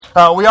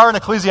We are in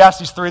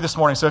Ecclesiastes 3 this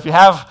morning, so if you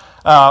have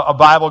a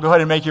Bible, go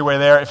ahead and make your way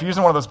there. If you're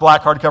using one of those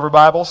black hardcover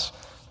Bibles,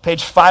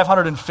 page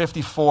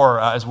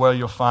 554 is where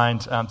you'll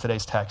find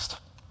today's text.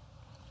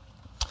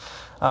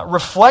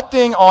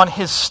 Reflecting on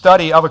his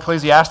study of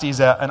Ecclesiastes,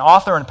 an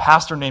author and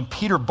pastor named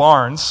Peter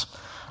Barnes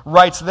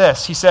writes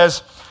this. He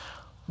says,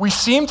 "We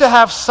seem to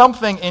have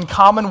something in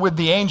common with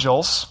the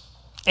angels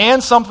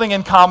and something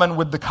in common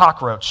with the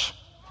cockroach.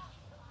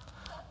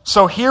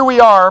 So here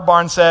we are,"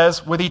 Barnes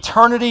says, "with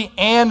eternity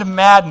and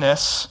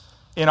madness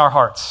in our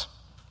hearts."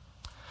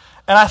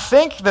 And I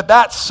think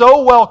that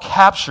so well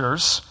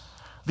captures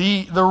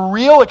the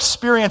real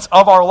experience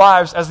of our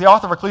lives, as the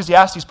author of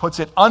Ecclesiastes puts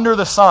it, under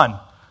the sun.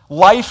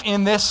 Life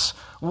in this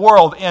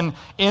world,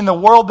 in the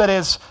world that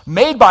is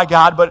made by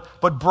God,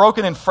 but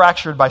broken and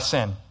fractured by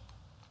sin.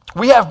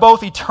 We have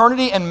both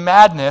eternity and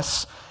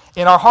madness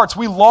in our hearts.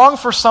 We long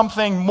for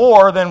something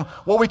more than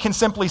what we can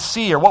simply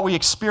see or what we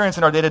experience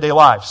in our day-to-day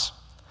lives.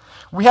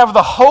 We have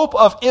the hope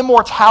of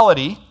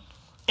immortality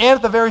and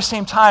at the very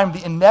same time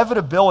the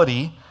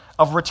inevitability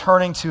of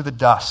returning to the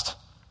dust.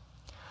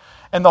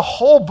 And the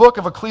whole book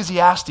of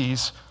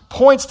Ecclesiastes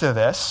points to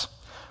this,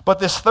 but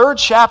this third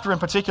chapter in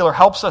particular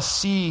helps us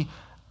see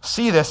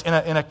this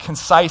in a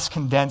concise,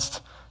 condensed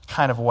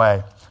kind of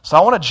way. So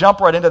I want to jump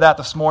right into that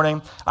this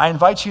morning. I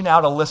invite you now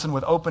to listen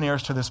with open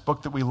ears to this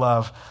book that we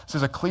love. This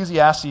is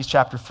Ecclesiastes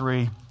chapter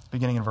 3,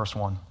 beginning in verse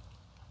 1.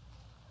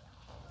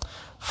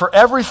 "For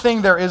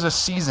everything there is a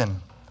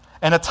season,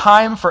 and a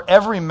time for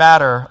every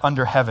matter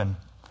under heaven,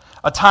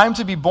 a time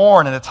to be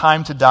born and a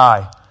time to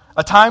die,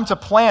 a time to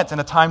plant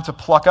and a time to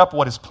pluck up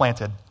what is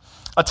planted,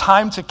 a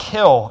time to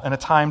kill and a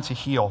time to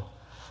heal,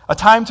 a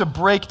time to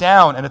break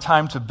down and a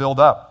time to build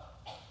up,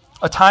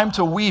 a time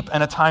to weep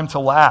and a time to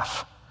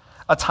laugh,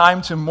 a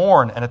time to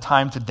mourn and a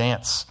time to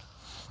dance,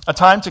 a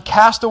time to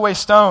cast away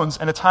stones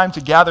and a time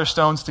to gather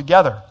stones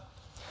together,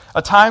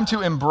 a time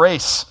to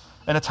embrace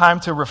and a time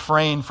to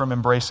refrain from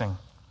embracing,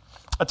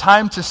 a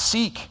time to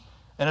seek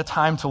and a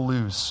time to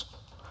lose,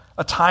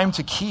 a time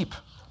to keep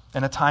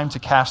and a time to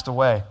cast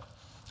away,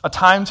 a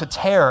time to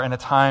tear and a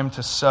time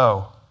to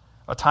sow,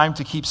 a time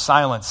to keep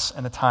silence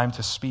and a time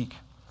to speak,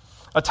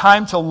 a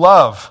time to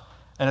love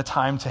and a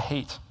time to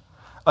hate,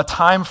 a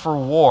time for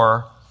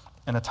war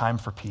and a time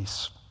for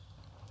peace."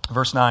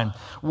 Verse 9,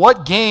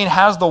 "What gain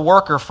has the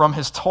worker from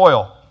his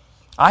toil?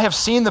 I have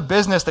seen the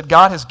business that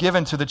God has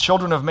given to the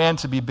children of man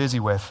to be busy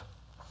with.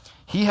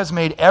 He has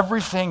made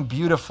everything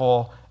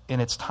beautiful in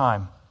its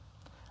time.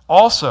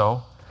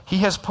 Also, he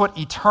has put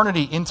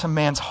eternity into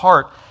man's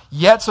heart,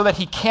 yet so that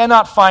he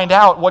cannot find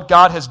out what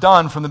God has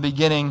done from the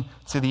beginning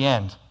to the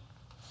end.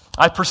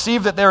 I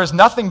perceive that there is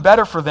nothing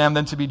better for them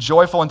than to be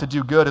joyful and to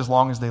do good as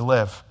long as they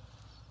live.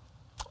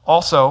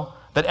 Also,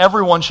 that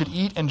everyone should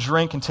eat and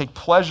drink and take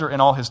pleasure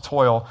in all his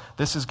toil.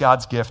 This is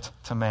God's gift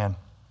to man.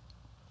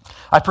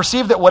 I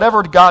perceive that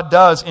whatever God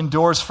does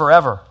endures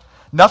forever.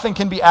 Nothing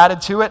can be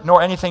added to it,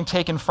 nor anything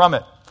taken from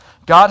it.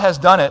 God has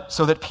done it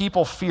so that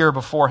people fear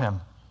before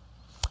him.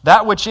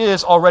 That which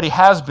is already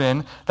has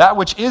been, that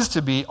which is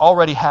to be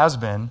already has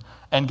been,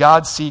 and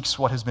God seeks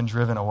what has been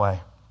driven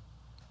away.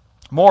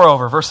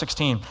 Moreover," verse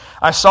 16,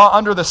 "I saw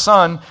under the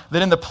sun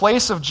that in the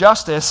place of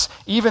justice,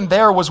 even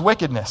there was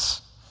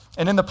wickedness,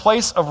 and in the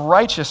place of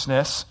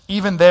righteousness,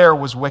 even there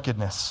was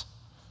wickedness.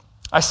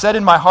 I said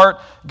in my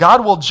heart,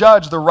 God will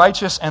judge the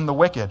righteous and the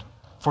wicked,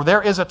 for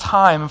there is a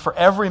time for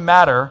every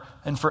matter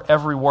and for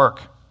every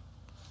work.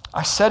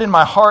 I said in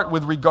my heart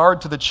with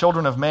regard to the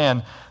children of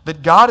man,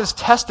 that God is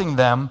testing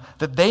them,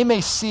 that they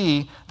may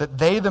see that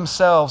they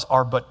themselves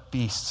are but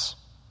beasts.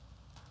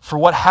 For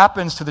what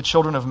happens to the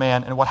children of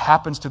man and what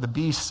happens to the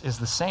beasts is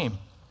the same.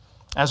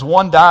 As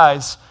one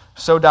dies,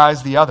 so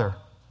dies the other.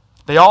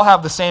 They all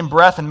have the same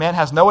breath, and man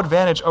has no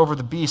advantage over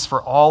the beasts,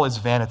 for all is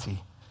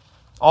vanity.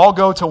 All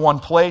go to one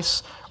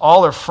place,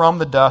 all are from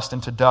the dust,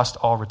 and to dust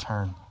all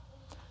return.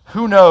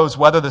 Who knows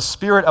whether the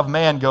spirit of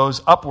man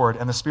goes upward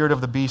and the spirit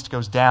of the beast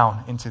goes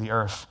down into the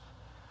earth?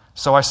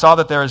 So I saw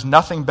that there is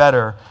nothing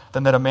better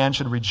than that a man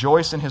should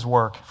rejoice in his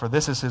work, for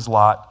this is his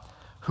lot.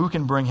 Who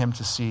can bring him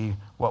to see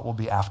what will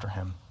be after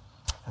him?"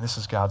 And this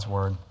is God's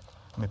word.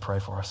 Let me pray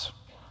for us.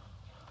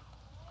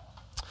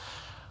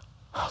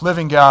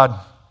 Living God,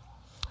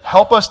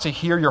 help us to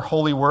hear your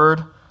holy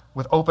word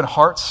with open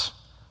hearts,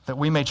 that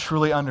we may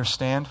truly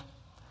understand,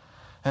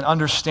 and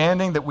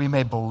understanding that we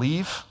may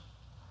believe,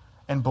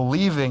 and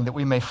believing that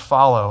we may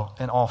follow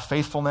in all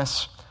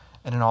faithfulness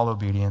and in all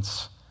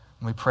obedience.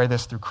 And we pray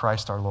this through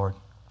Christ our Lord.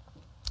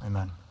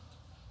 Amen.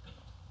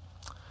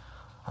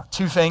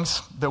 Two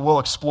things that we'll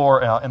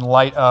explore in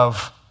light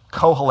of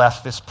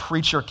Koheleth, this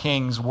preacher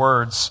king's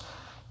words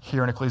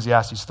here in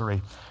Ecclesiastes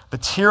 3. The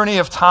tyranny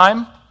of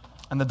time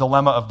and the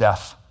dilemma of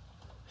death.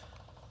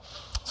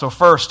 So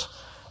first,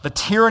 the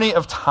tyranny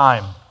of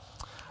time.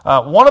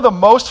 One of the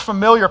most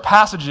familiar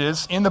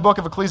passages in the book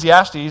of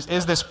Ecclesiastes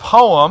is this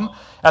poem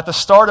at the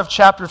start of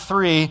chapter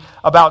 3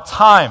 about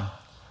time.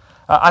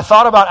 I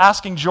thought about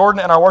asking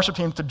Jordan and our worship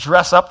team to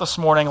dress up this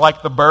morning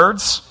like the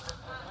birds.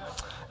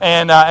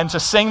 and to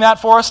sing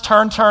that for us,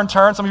 turn, turn,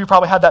 turn. Some of you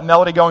probably had that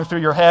melody going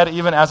through your head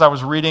even as I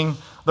was reading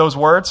those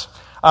words.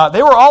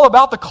 They were all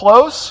about the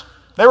clothes.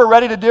 They were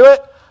ready to do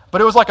it,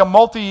 but it was like a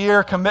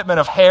multi-year commitment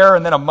of hair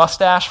and then a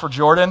mustache for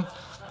Jordan.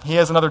 He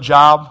has another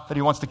job that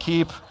he wants to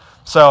keep,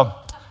 so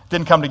it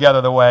didn't come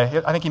together the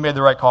way. I think he made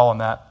the right call on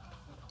that.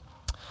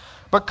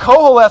 But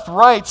Koheleth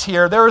writes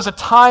here, there is a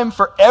time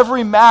for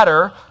every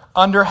matter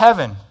under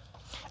heaven.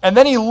 And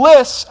then he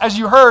lists, as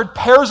you heard,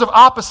 pairs of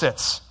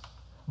opposites.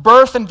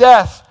 Birth and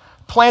death,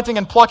 planting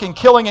and plucking,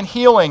 killing and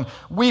healing,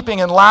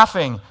 weeping and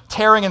laughing,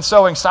 tearing and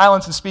sowing,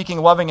 silence and speaking,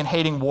 loving and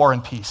hating, war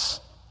and peace.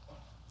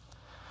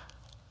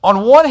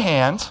 On one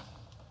hand,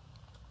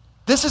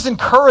 this is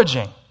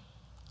encouraging.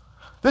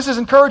 This is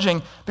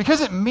encouraging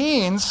because it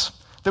means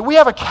that we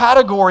have a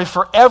category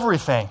for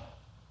everything.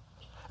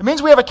 It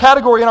means we have a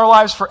category in our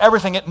lives for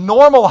everything. It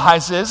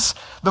normalizes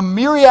the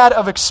myriad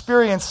of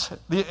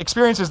the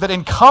experiences that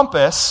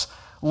encompass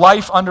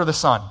life under the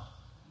sun.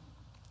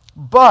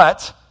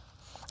 But,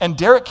 and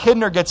Derek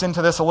Kidner gets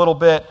into this a little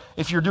bit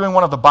if you're doing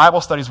one of the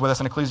Bible studies with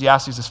us in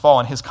Ecclesiastes this fall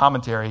in his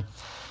commentary.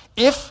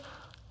 If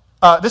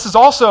this is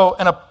also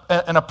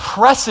an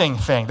oppressing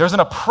thing. There's an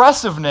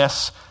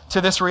oppressiveness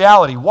to this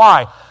reality.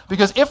 Why?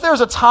 Because if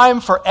there's a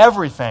time for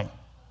everything,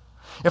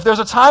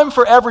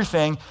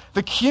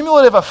 the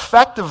cumulative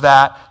effect of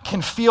that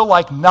can feel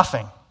like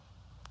nothing.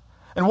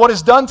 And what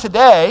is done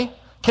today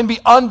can be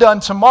undone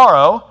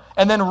tomorrow,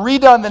 and then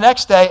redone the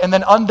next day, and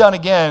then undone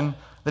again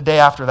the day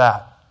after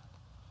that.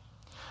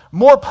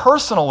 More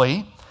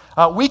personally,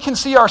 we can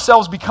see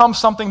ourselves become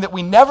something that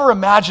we never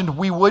imagined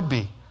we would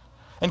be.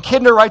 And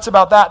Kidner writes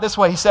about that this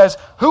way. He says,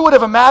 "Who would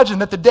have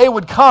imagined that the day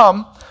would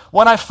come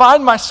when I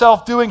find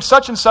myself doing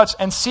such and such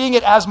and seeing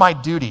it as my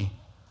duty?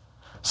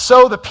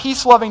 So the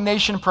peace-loving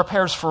nation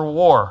prepares for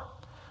war,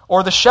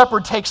 or the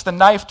shepherd takes the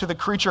knife to the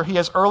creature he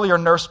has earlier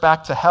nursed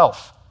back to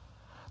health.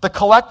 The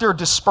collector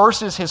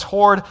disperses his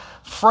hoard,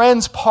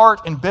 friends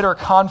part in bitter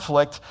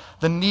conflict.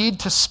 The need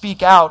to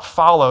speak out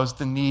follows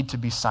the need to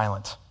be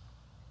silent."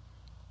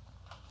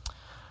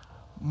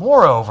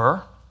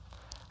 Moreover,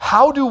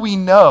 how do we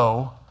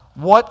know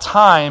what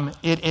time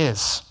it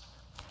is?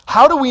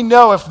 How do we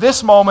know if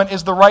this moment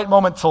is the right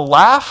moment to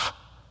laugh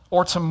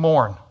or to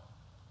mourn?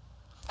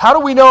 How do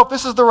we know if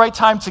this is the right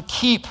time to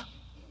keep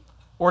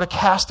or to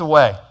cast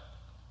away?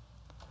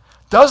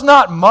 Does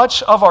not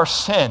much of our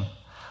sin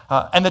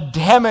and the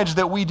damage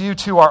that we do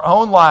to our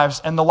own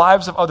lives and the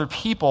lives of other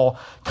people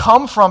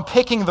come from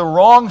picking the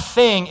wrong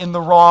thing in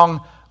the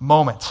wrong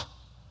moment?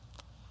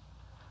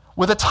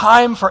 With a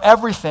time for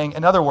everything,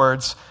 in other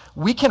words,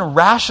 we can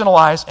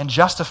rationalize and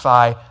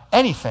justify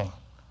anything.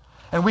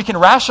 And we can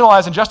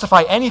rationalize and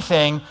justify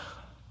anything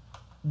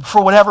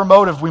for whatever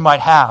motive we might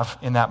have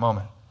in that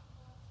moment.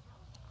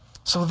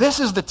 So this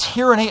is the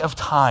tyranny of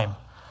time.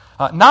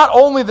 Not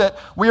only that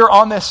we are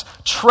on this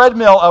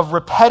treadmill of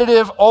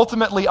repetitive,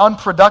 ultimately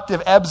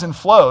unproductive ebbs and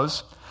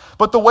flows,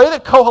 but the way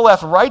that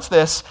Koheleth writes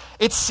this,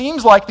 it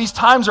seems like these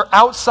times are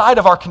outside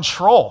of our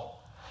control.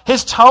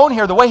 His tone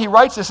here, the way he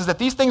writes this, is that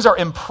these things are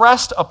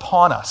impressed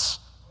upon us.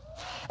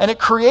 And it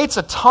creates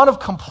a ton of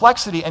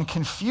complexity and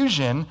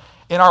confusion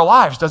in our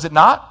lives, does it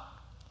not?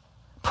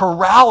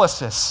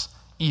 Paralysis,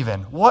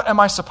 even. What am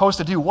I supposed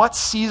to do? What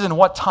season,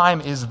 what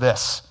time is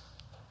this?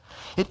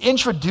 It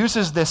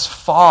introduces this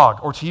fog,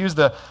 or to use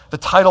the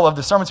title of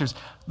the sermon series,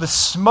 the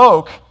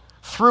smoke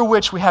through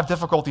which we have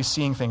difficulty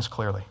seeing things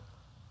clearly.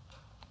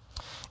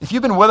 If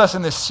you've been with us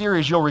in this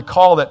series, you'll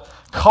recall that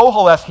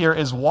Koheleth here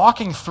is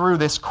walking through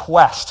this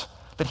quest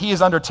that he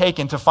has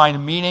undertaken to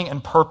find meaning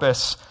and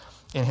purpose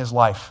in his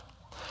life.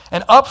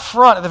 And up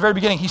front, at the very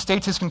beginning, he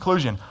states his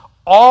conclusion.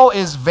 All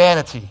is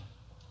vanity.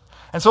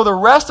 And so the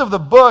rest of the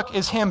book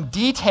is him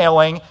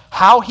detailing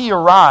how he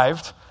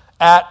arrived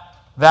at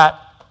that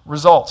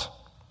result.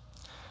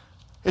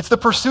 It's the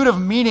pursuit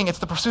of meaning, it's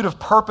the pursuit of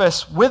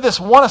purpose, with this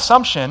one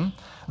assumption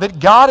that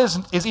God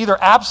is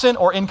either absent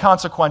or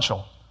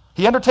inconsequential.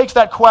 He undertakes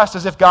that quest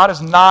as if God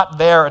is not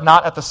there,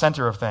 not at the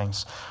center of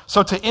things.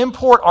 So to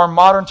import our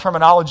modern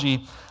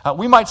terminology,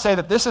 we might say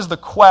that this is the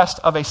quest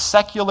of a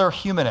secular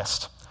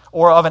humanist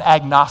or of an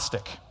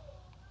agnostic.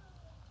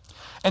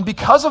 And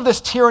because of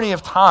this tyranny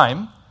of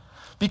time,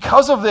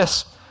 because of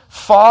this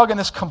fog and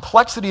this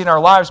complexity in our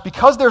lives,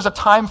 because there's a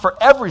time for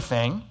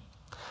everything,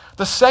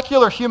 the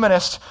secular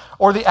humanist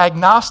or the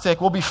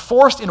agnostic will be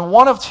forced in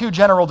one of two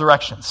general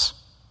directions: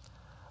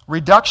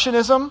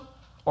 reductionism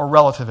or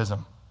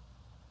relativism.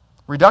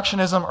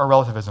 Reductionism or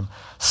relativism.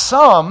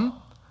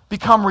 Some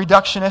become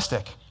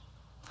reductionistic.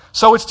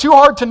 So it's too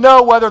hard to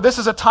know whether this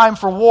is a time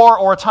for war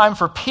or a time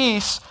for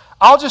peace.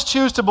 I'll just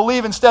choose to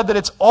believe instead that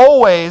it's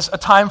always a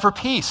time for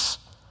peace.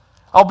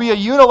 I'll be a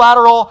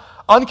unilateral,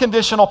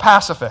 unconditional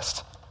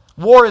pacifist.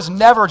 War is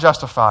never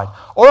justified.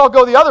 Or I'll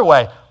go the other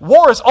way.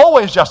 War is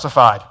always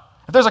justified.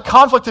 If there's a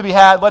conflict to be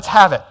had, let's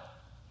have it.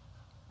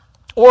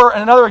 Or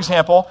in another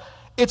example,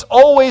 it's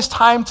always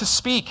time to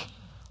speak.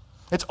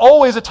 It's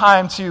always a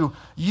time to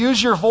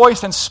use your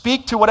voice and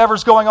speak to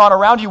whatever's going on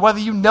around you, whether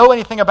you know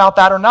anything about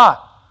that or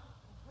not.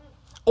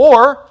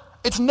 Or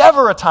it's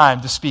never a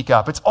time to speak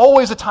up. It's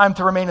always a time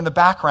to remain in the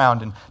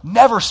background and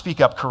never speak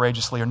up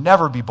courageously or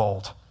never be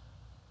bold.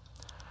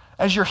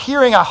 As you're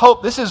hearing, I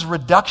hope this is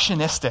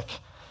reductionistic.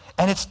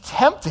 And it's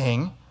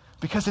tempting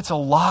because it's a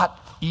lot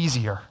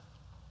easier.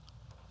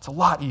 It's a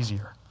lot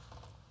easier.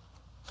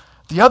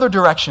 The other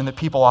direction that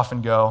people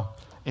often go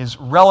is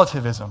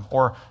relativism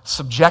or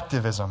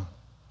subjectivism.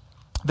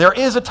 There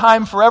is a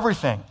time for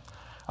everything.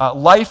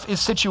 Life is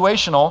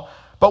situational,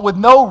 but with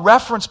no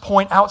reference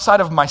point outside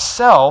of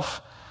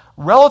myself,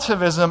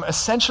 relativism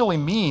essentially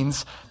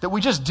means that we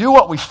just do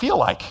what we feel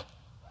like.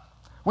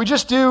 We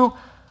just do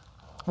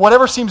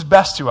whatever seems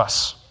best to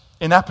us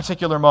in that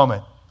particular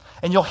moment.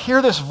 And you'll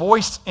hear this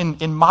voiced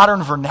in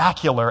modern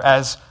vernacular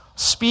as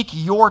speak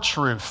your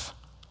truth,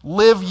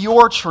 live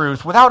your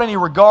truth, without any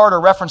regard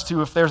or reference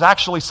to if there's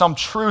actually some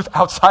truth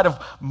outside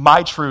of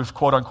my truth,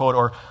 quote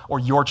unquote, or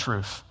your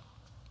truth.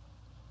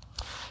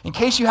 In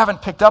case you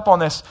haven't picked up on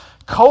this,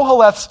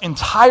 Koheleth's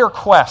entire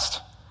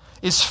quest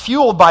is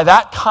fueled by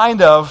that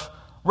kind of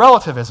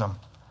relativism.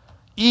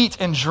 Eat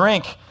and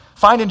drink,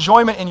 find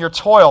enjoyment in your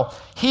toil.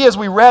 He, as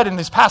we read in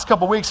these past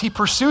couple weeks, he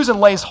pursues and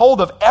lays hold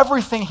of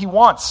everything he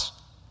wants.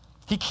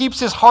 He keeps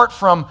his heart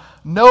from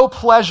no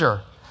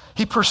pleasure.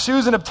 He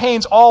pursues and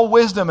obtains all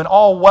wisdom and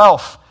all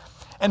wealth.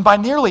 And by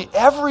nearly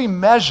every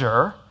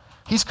measure,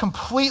 he's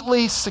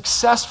completely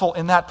successful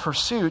in that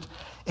pursuit,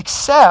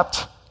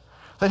 except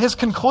that his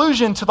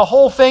conclusion to the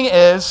whole thing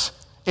is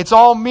it's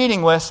all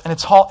meaningless and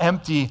it's all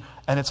empty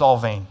and it's all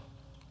vain.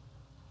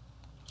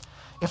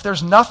 If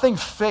there's nothing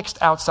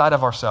fixed outside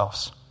of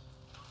ourselves,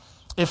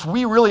 if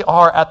we really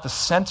are at the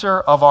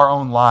center of our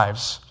own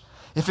lives,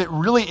 if it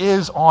really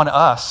is on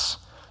us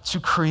to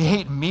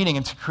create meaning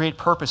and to create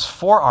purpose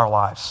for our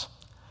lives,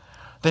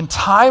 then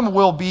time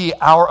will be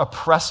our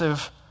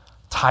oppressive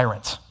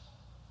tyrant.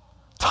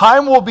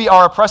 Time will be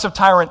our oppressive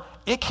tyrant.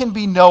 It can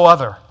be no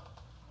other.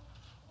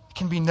 It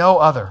can be no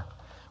other.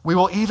 We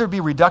will either be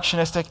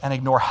reductionistic and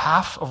ignore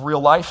half of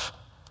real life,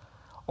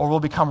 or we'll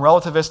become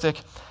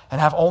relativistic and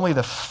have only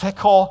the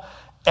fickle,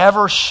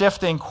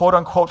 ever-shifting,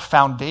 quote-unquote,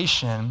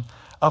 foundation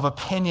of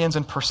opinions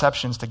and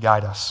perceptions to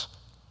guide us.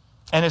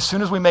 And as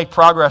soon as we make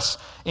progress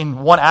in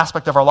one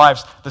aspect of our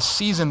lives, the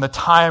season, the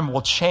time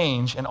will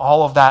change, and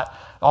all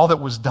that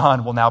was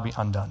done will now be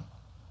undone.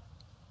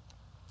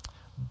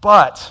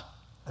 But,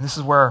 and this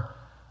is where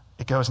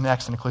it goes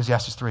next in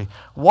Ecclesiastes 3,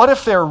 what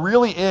if there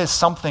really is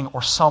something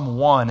or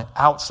someone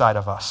outside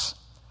of us?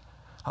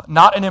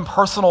 Not an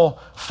impersonal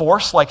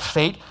force like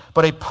fate,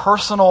 but a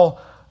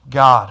personal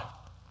God.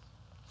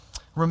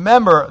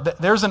 Remember that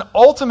there's an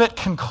ultimate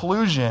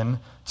conclusion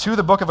to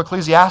the book of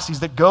Ecclesiastes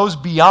that goes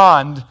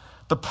beyond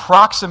the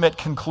proximate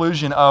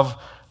conclusion of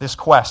this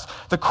quest.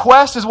 The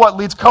quest is what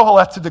leads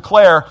Koheleth to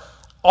declare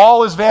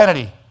all is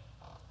vanity.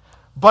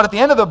 But at the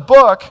end of the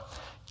book,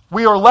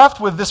 we are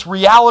left with this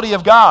reality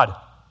of God.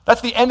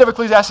 That's the end of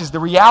Ecclesiastes, the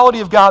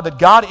reality of God, that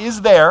God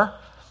is there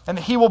and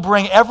that he will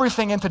bring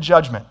everything into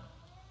judgment.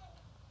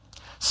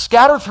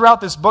 Scattered throughout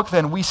this book,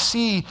 then, we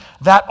see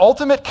that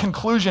ultimate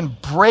conclusion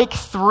break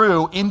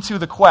through into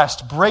the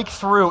quest, break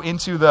through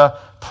into the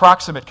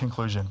proximate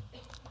conclusion.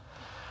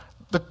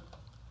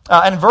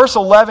 And verse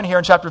 11 here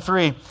in chapter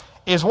 3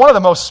 is one of the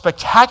most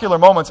spectacular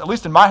moments, at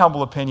least in my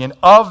humble opinion,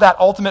 of that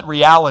ultimate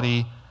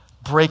reality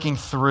breaking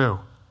through.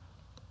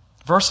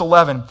 Verse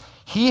 11,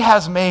 he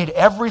has made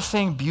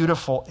everything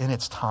beautiful in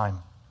its time.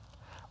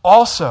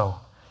 Also,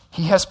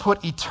 he has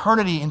put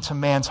eternity into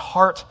man's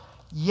heart,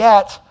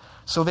 yet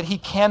so that he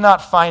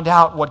cannot find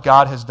out what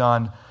God has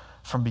done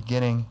from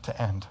beginning to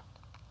end.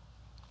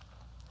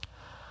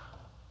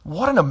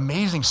 What an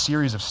amazing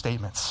series of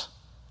statements.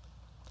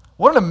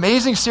 What an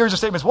amazing series of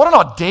statements. What an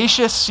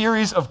audacious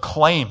series of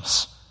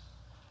claims.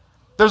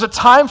 There's a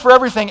time for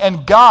everything,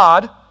 and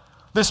God,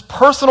 this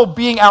personal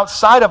being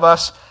outside of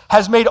us,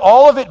 has made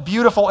all of it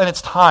beautiful in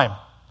its time.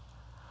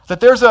 That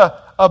there's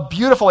a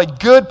beautiful, a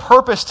good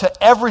purpose to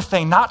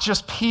everything, not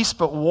just peace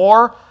but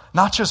war,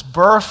 not just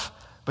birth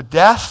but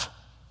death,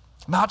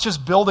 not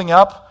just building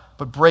up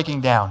but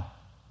breaking down.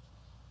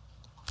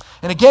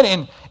 And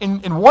again,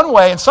 in one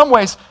way, in some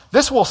ways,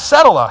 this will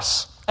settle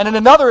us, and in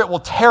another it will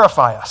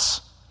terrify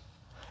us.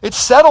 It's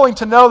settling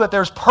to know that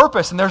there's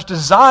purpose and there's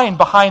design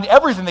behind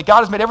everything, that God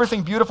has made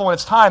everything beautiful in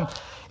its time.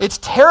 It's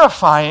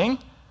terrifying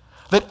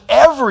that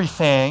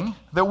everything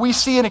that we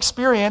see and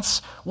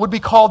experience would be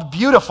called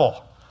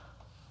beautiful,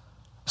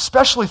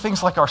 especially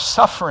things like our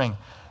suffering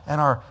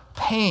and our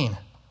pain.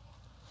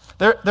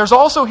 There's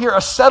also here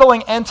a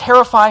settling and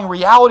terrifying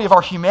reality of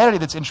our humanity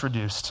that's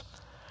introduced.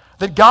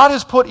 That God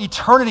has put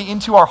eternity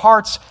into our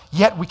hearts,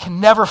 yet we can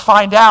never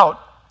find out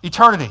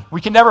eternity.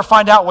 We can never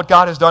find out what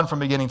God has done from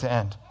beginning to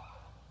end.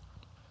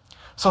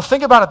 So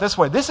think about it this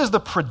way. This is the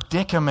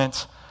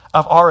predicament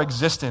of our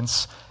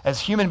existence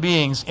as human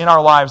beings in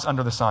our lives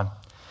under the sun.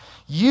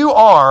 You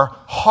are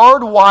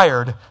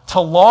hardwired to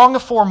long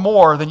for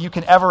more than you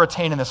can ever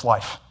attain in this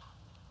life.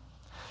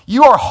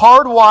 You are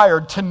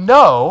hardwired to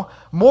know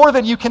more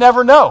than you can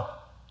ever know.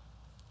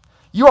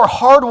 You are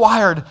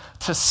hardwired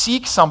to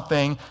seek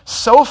something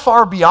so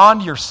far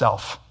beyond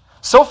yourself,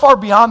 so far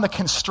beyond the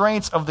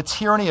constraints of the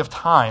tyranny of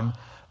time,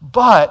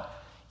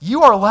 but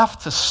you are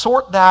left to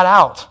sort that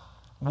out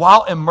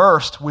while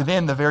immersed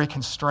within the very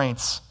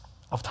constraints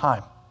of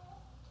time.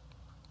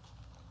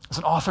 There's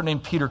an author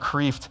named Peter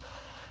Kreeft,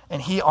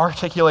 and he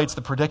articulates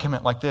the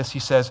predicament like this. He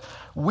says,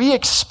 "We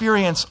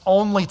experience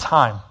only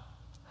time,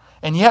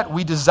 and yet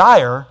we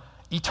desire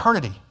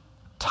eternity,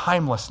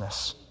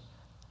 timelessness."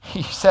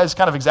 He says,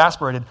 kind of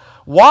exasperated,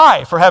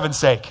 "Why, for heaven's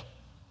sake?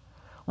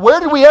 Where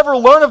did we ever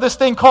learn of this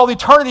thing called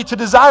eternity to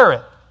desire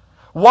it?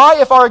 Why,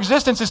 if our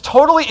existence is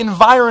totally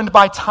environed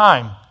by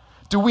time,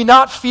 do we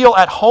not feel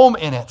at home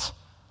in it?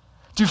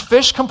 Do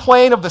fish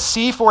complain of the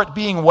sea for it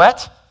being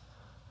wet?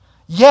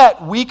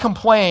 Yet we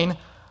complain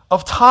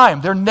of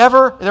time. There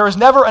is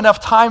never enough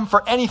time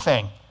for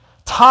anything.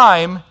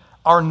 Time,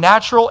 our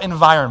natural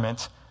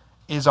environment,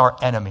 is our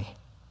enemy."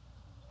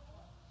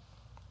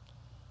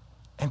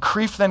 And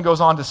Kreeft then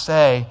goes on to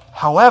say,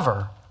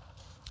 however,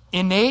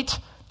 innate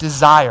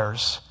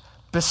desires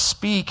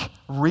bespeak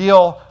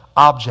real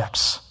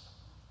objects.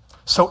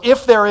 So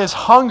if there is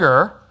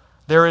hunger,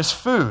 there is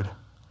food.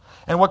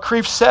 And what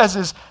Kreeft says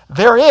is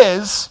there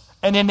is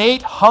an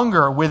innate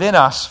hunger within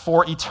us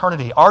for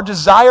eternity. Our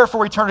desire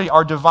for eternity,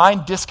 our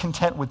divine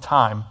discontent with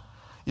time,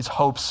 is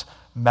hope's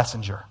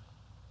messenger.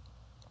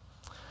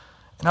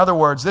 In other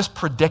words, this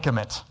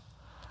predicament,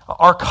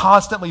 our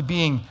constantly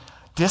being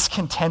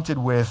discontented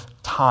with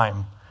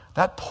time,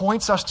 that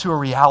points us to a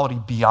reality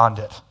beyond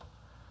it.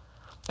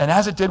 And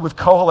as it did with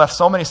Koheleth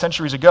so many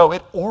centuries ago,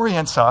 it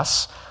orients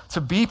us to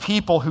be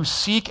people who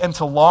seek and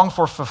to long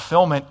for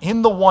fulfillment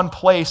in the one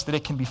place that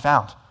it can be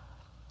found,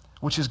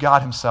 which is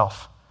God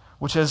himself,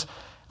 which is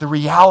the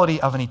reality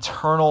of an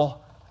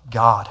eternal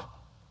God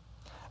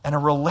and a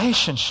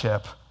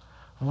relationship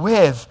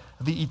with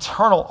the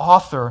eternal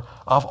author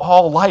of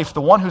all life,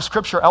 the one who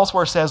Scripture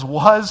elsewhere says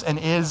was and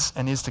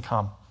is to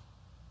come.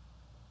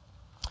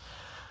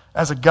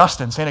 As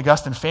St.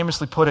 Augustine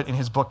famously put it in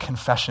his book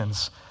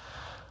Confessions,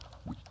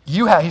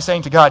 he's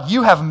saying to God,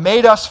 "You have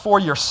made us for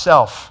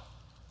yourself,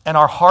 and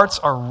our hearts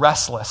are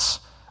restless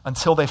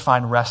until they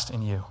find rest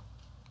in you."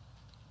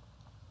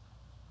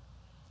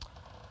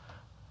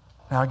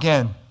 Now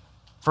again,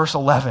 verse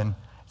 11,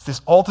 it's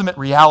this ultimate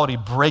reality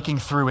breaking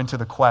through into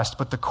the quest,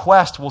 but the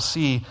quest, we'll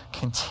see,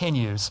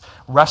 continues,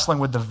 wrestling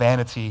with the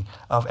vanity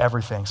of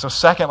everything. So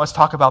second, let's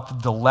talk about the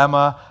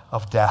dilemma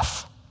of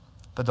death.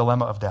 The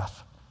dilemma of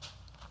death.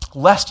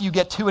 Lest you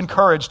get too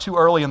encouraged too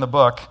early in the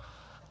book,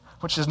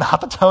 which is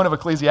not the tone of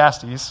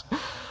Ecclesiastes,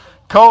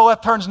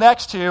 Koheleth turns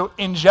next to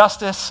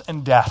injustice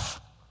and death.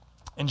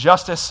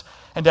 Injustice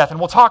and death. And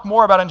we'll talk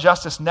more about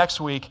injustice next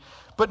week.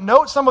 But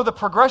note some of the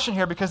progression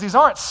here, because these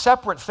aren't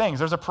separate things.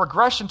 There's a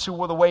progression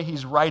to the way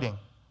he's writing.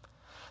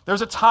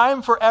 There's a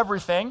time for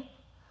everything.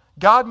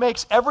 God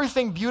makes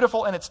everything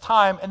beautiful in its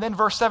time. And then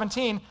verse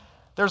 17,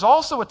 there's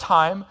also a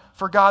time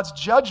for God's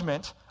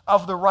judgment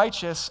of the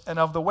righteous and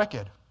of the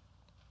wicked.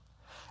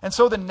 And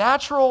so the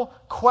natural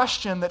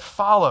question that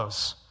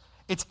follows,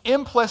 it's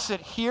implicit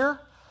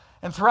here,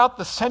 and throughout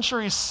the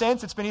centuries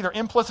since, it's been either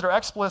implicit or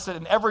explicit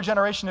in every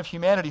generation of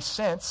humanity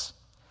since.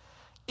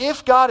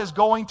 If God is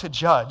going to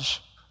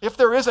judge, if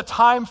there is a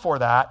time for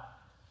that,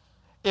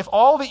 if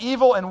all the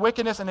evil and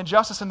wickedness and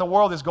injustice in the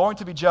world is going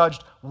to be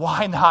judged,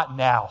 why not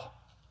now?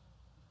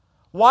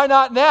 Why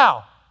not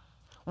now?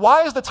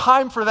 Why is the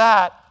time for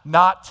that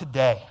not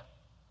today?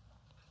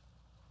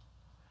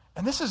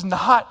 And this is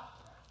not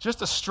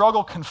just a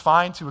struggle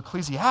confined to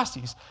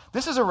Ecclesiastes.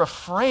 This is a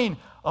refrain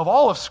of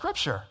all of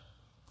Scripture.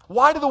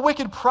 Why do the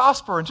wicked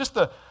prosper? And just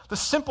the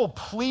simple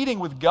pleading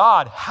with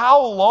God, how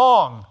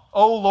long,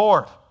 O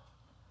Lord?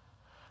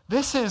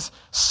 This is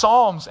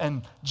Psalms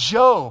and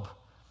Job.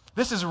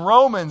 This is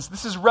Romans.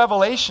 This is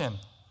Revelation.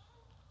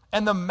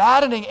 And the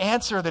maddening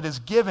answer that is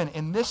given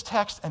in this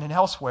text and in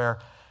elsewhere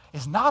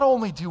is not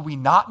only do we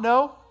not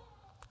know,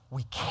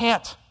 we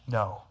can't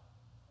know.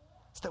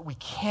 It's that we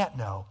can't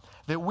know.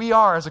 That we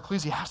are, as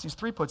Ecclesiastes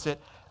 3 puts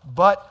it,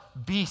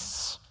 but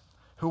beasts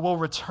who will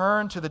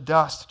return to the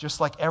dust just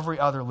like every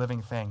other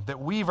living thing. That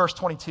we, verse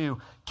 22,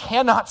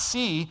 cannot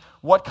see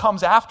what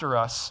comes after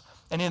us,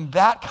 and in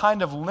that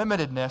kind of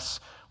limitedness,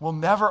 will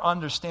never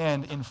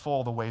understand in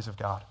full the ways of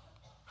God.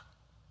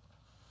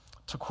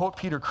 To quote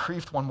Peter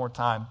Kreeft one more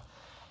time,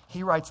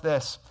 he writes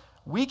this: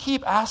 "We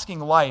keep asking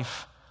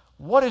life,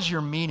 what is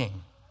your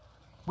meaning?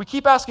 We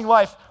keep asking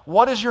life,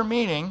 what is your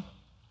meaning?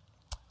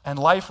 And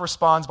life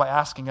responds by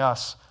asking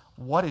us,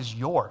 what is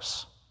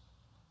yours?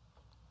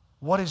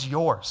 What is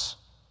yours?"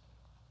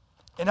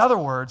 In other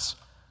words,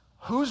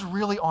 who's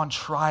really on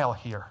trial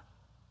here?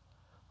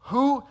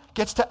 Who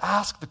gets to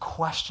ask the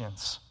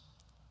questions?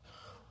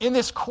 In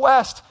this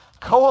quest,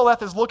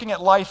 Koheleth is looking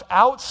at life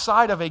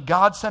outside of a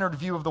God-centered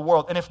view of the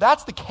world. And if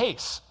that's the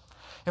case,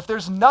 if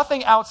there's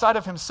nothing outside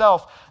of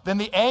himself, then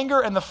the anger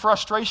and the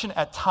frustration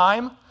at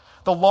time,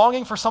 the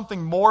longing for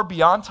something more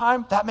beyond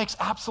time, that makes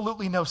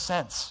absolutely no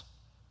sense.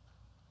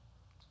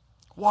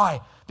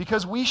 Why?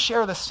 Because we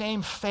share the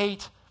same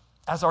fate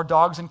as our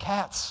dogs and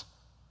cats.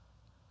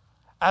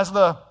 As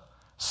the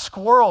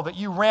squirrel that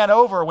you ran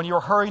over when you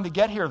were hurrying to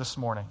get here this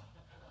morning.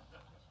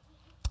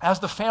 as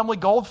the family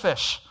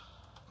goldfish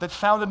that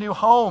found a new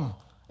home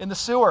in the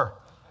sewer.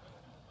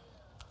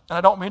 And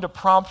I don't mean to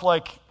prompt,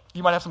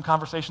 you might have some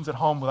conversations at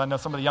home with, I know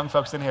some of the young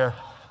folks in here.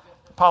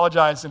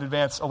 Apologize in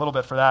advance a little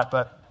bit for that,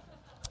 but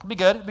it'd be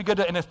good. It'd be good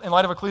to, in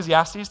light of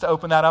Ecclesiastes, to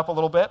open that up a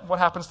little bit. What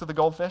happens to the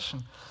goldfish?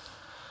 And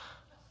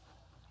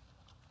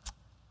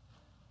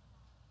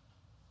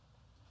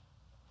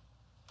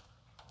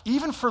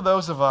even for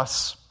those of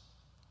us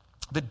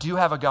that do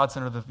have a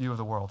God-centered view of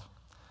the world,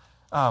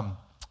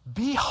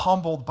 be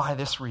humbled by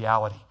this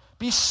reality.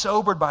 Be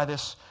sobered by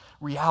this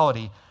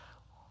reality.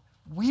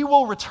 We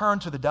will return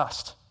to the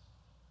dust.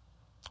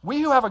 We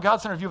who have a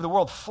God-centered view of the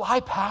world fly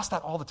past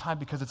that all the time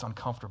because it's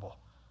uncomfortable.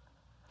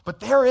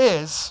 But there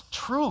is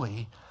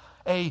truly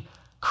a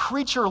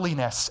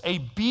creatureliness, a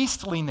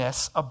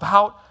beastliness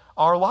about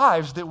our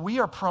lives that we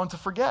are prone to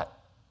forget.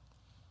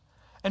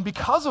 And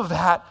because of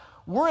that,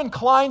 we're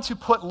inclined to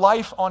put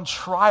life on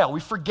trial. We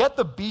forget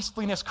the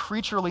beastliness,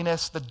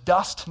 creatureliness, the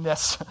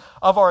dustness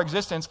of our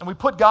existence, and we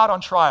put God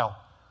on trial,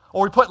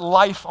 or we put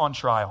life on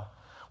trial.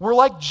 We're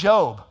like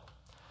Job,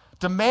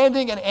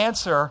 demanding an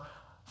answer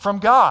from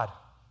God.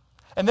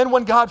 And then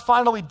when God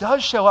finally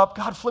does show up,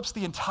 God flips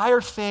the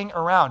entire thing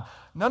around.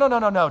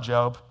 No,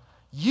 Job.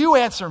 You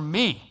answer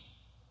me.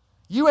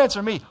 You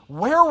answer me.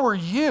 Where were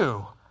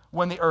you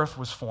when the earth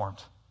was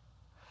formed?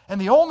 And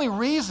the only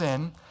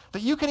reason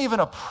that you can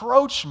even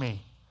approach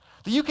me,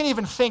 that you can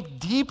even think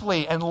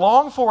deeply and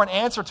long for an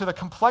answer to the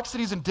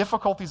complexities and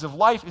difficulties of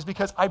life is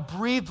because I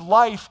breathed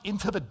life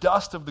into the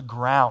dust of the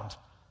ground.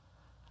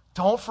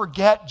 Don't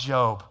forget,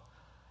 Job.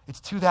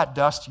 It's to that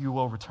dust you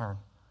will return.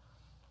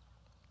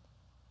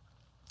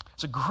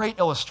 It's a great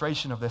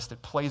illustration of this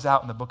that plays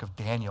out in the book of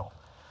Daniel.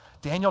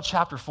 Daniel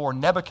chapter 4,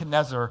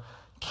 Nebuchadnezzar,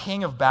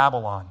 king of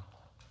Babylon.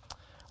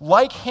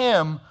 Like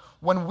him,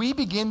 when we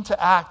begin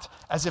to act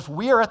as if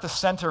we are at the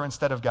center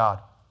instead of God,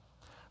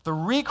 the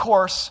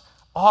recourse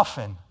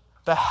often,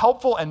 the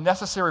helpful and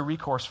necessary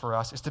recourse for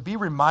us is to be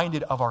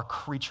reminded of our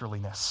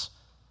creatureliness,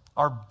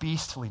 our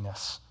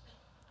beastliness.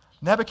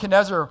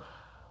 Nebuchadnezzar,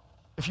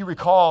 if you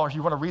recall, or if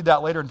you want to read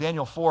that later in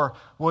Daniel 4,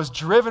 was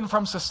driven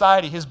from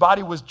society. His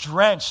body was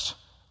drenched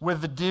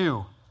with the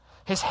dew.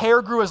 His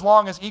hair grew as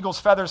long as eagle's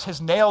feathers.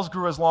 His nails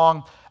grew as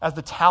long as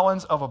the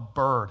talons of a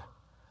bird.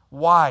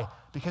 Why?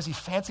 Because he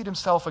fancied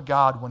himself a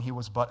god when he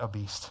was but a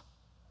beast.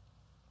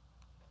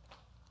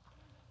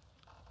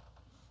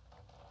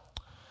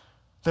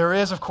 There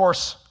is, of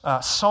course,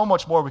 so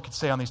much more we could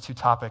say on these two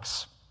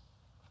topics,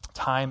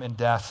 time and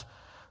death.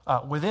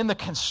 Within the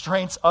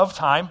constraints of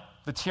time,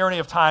 the tyranny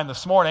of time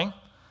this morning,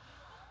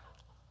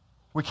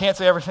 we can't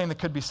say everything that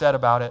could be said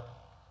about it.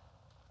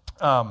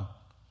 But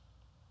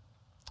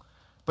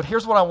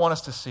here's what I want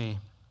us to see.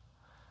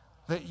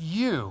 That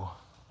you,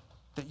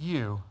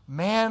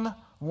 man,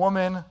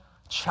 woman,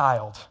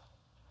 child,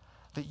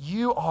 that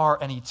you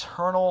are an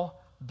eternal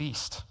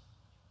beast.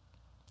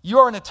 You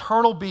are an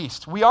eternal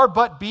beast. We are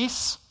but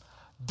beasts,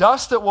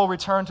 dust that will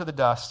return to the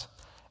dust.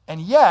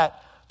 And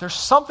yet, there's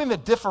something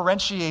that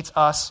differentiates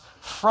us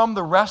from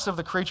the rest of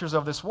the creatures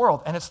of this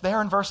world. And it's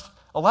there in verse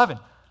 11.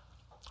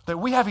 That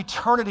we have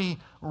eternity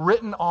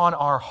written on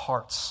our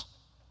hearts.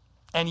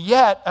 And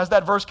yet, as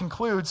that verse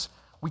concludes,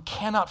 we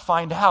cannot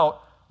find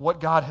out what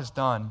God has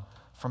done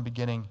from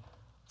beginning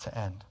to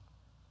end.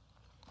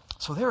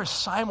 So there is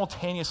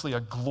simultaneously a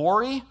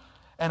glory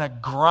and a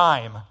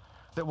grime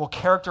that will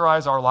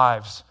characterize our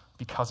lives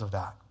because of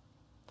that.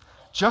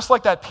 Just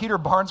like that Peter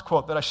Barnes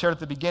quote that I shared at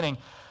the beginning,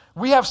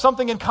 we have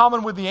something in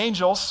common with the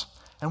angels,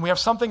 and we have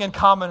something in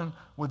common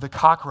with the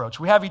cockroach.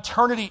 We have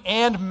eternity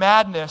and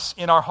madness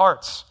in our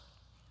hearts.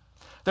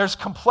 There's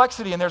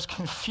complexity and there's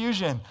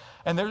confusion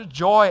and there's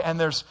joy and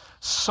there's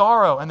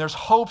sorrow and there's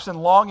hopes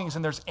and longings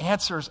and there's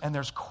answers and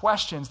there's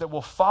questions that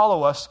will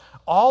follow us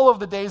all of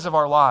the days of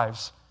our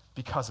lives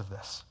because of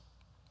this.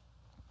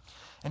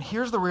 And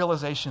here's the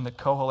realization that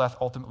Koheleth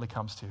ultimately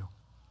comes to.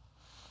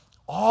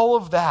 All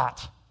of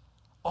that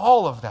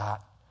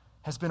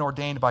has been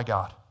ordained by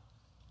God.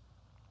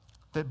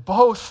 That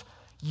both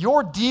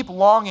your deep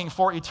longing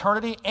for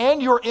eternity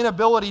and your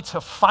inability to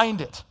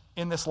find it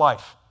in this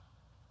life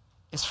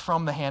is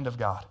from the hand of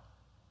God.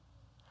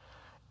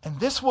 And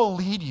this will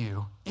lead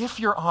you, if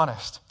you're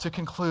honest, to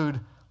conclude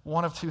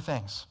one of two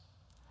things.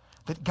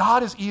 That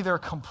God is either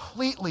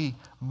completely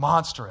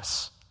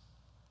monstrous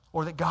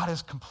or that God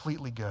is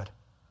completely good.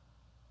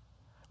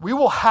 We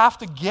will have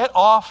to get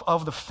off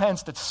of the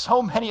fence that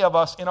so many of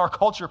us in our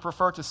culture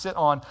prefer to sit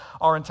on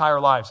our entire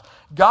lives.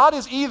 God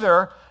is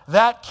either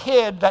that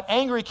kid, that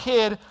angry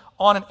kid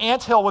on an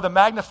anthill with a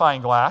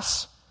magnifying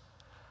glass,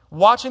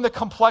 watching the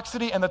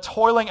complexity and the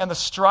toiling and the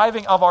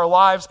striving of our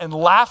lives and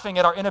laughing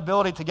at our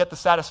inability to get the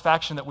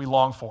satisfaction that we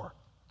long for.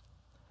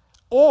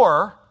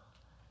 Or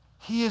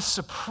he is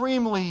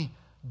supremely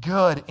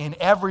good in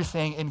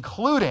everything,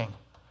 including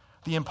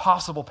the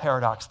impossible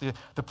paradox,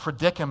 the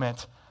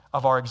predicament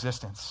of our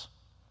existence.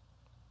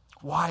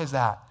 Why is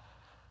that?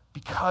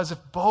 Because if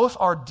both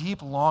our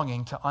deep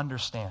longing to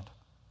understand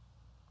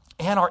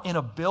and our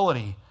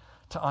inability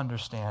to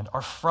understand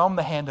are from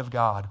the hand of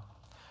God,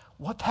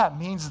 what that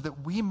means is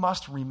that we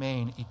must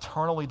remain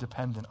eternally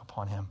dependent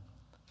upon him.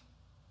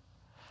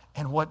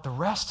 And what the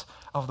rest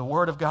of the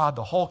Word of God,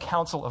 the whole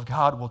counsel of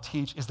God will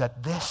teach is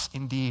that this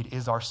indeed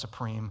is our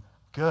supreme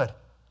good.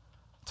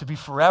 To be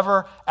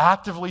forever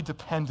actively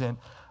dependent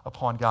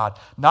upon God.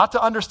 Not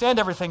to understand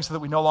everything so that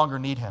we no longer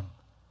need him,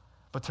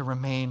 but to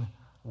remain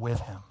with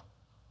him.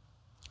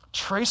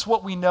 Trace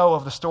what we know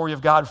of the story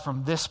of God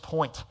from this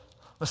point,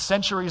 the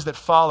centuries that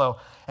follow.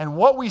 And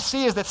what we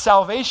see is that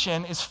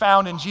salvation is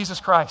found in Jesus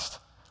Christ,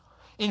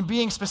 in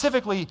being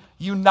specifically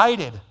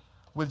united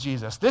with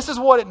Jesus. This is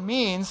what it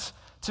means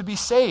to be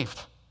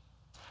saved.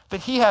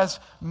 That he has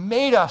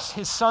made us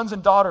his sons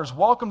and daughters,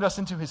 welcomed us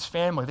into his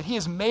family, that he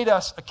has made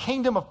us a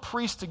kingdom of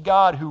priests to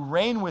God who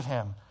reign with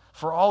him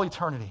for all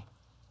eternity.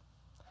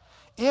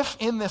 If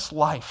in this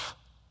life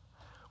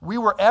we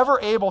were ever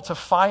able to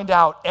find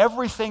out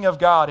everything of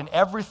God and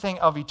everything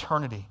of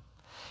eternity,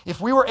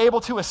 if we were able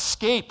to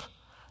escape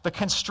the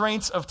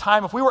constraints of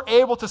time, if we were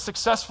able to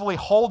successfully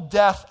hold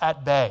death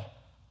at bay,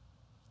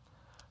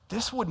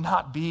 this would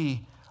not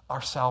be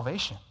our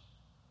salvation.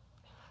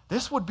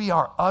 This would be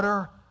our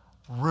utter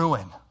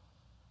ruin.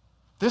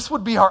 This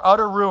would be our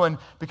utter ruin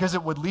because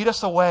it would lead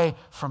us away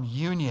from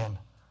union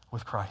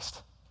with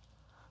Christ.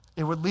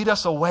 It would lead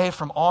us away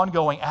from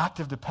ongoing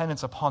active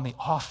dependence upon the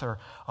author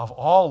of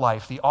all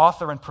life, the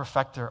author and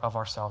perfecter of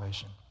our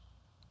salvation.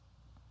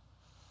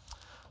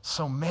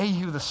 So may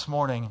you this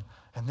morning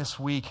and this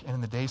week and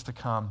in the days to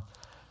come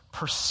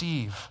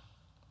perceive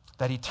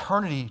that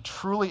eternity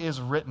truly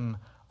is written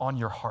on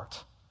your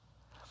heart.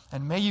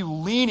 And may you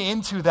lean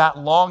into that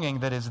longing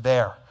that is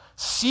there.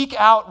 Seek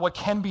out what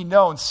can be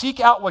known.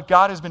 Seek out what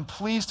God has been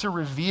pleased to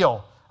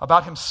reveal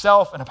about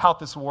himself and about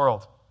this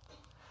world.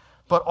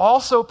 But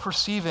also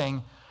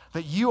perceiving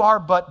that you are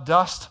but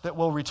dust that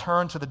will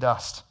return to the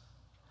dust.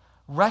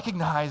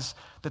 Recognize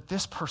that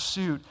this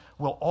pursuit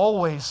will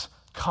always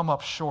come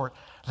up short,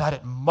 that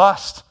it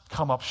must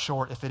come up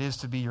short if it is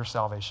to be your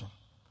salvation.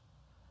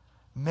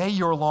 May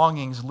your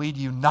longings lead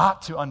you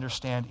not to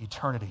understand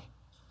eternity,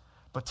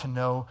 but to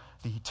know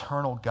the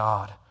eternal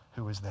God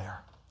who is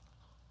there.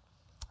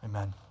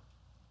 Amen.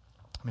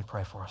 Let me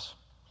pray for us.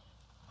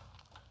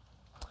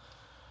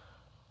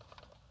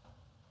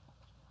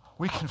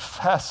 We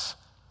confess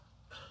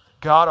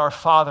God our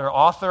Father,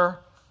 author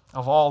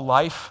of all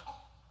life,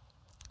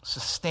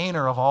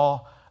 sustainer of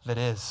all that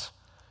is.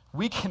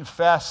 We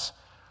confess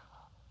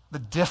the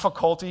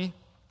difficulty,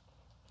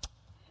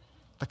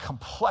 the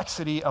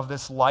complexity of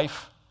this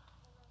life,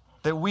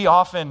 that we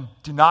often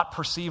do not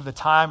perceive the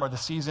time or the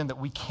season, that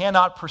we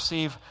cannot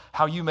perceive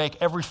how you make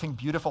everything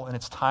beautiful in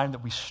its time,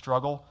 that we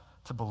struggle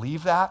to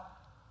believe that,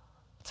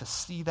 to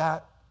see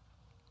that.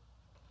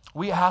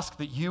 We ask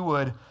that you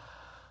would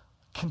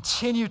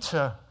continue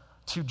to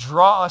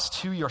draw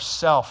us to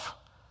yourself,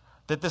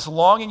 that this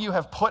longing you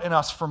have put in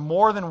us for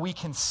more than we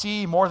can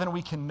see, more than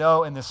we can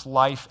know in this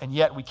life, and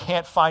yet we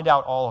can't find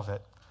out all of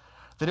it,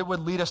 that it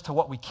would lead us to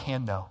what we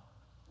can know,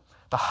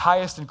 the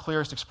highest and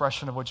clearest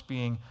expression of which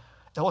being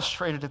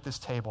illustrated at this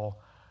table,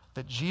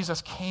 that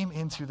Jesus came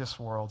into this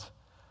world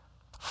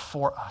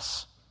for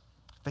us,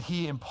 that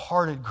he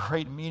imparted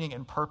great meaning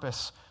and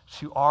purpose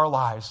to our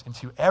lives and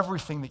to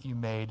everything that you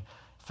made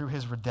through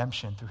his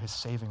redemption, through his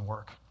saving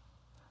work.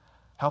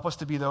 Help us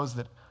to be those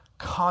that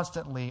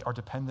constantly are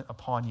dependent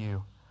upon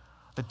you,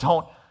 that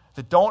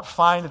don't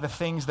find the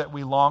things that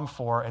we long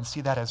for and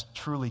see that as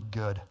truly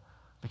good,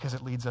 because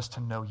it leads us to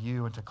know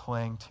you and to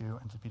cling to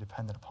and to be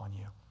dependent upon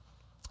you.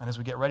 And as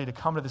we get ready to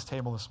come to this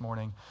table this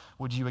morning,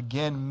 would you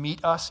again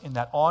meet us in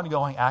that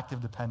ongoing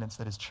active dependence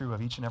that is true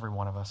of each and every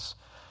one of us?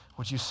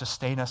 Would you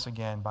sustain us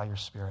again by your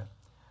Spirit?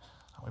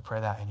 We pray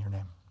that in your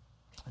name.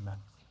 Amen.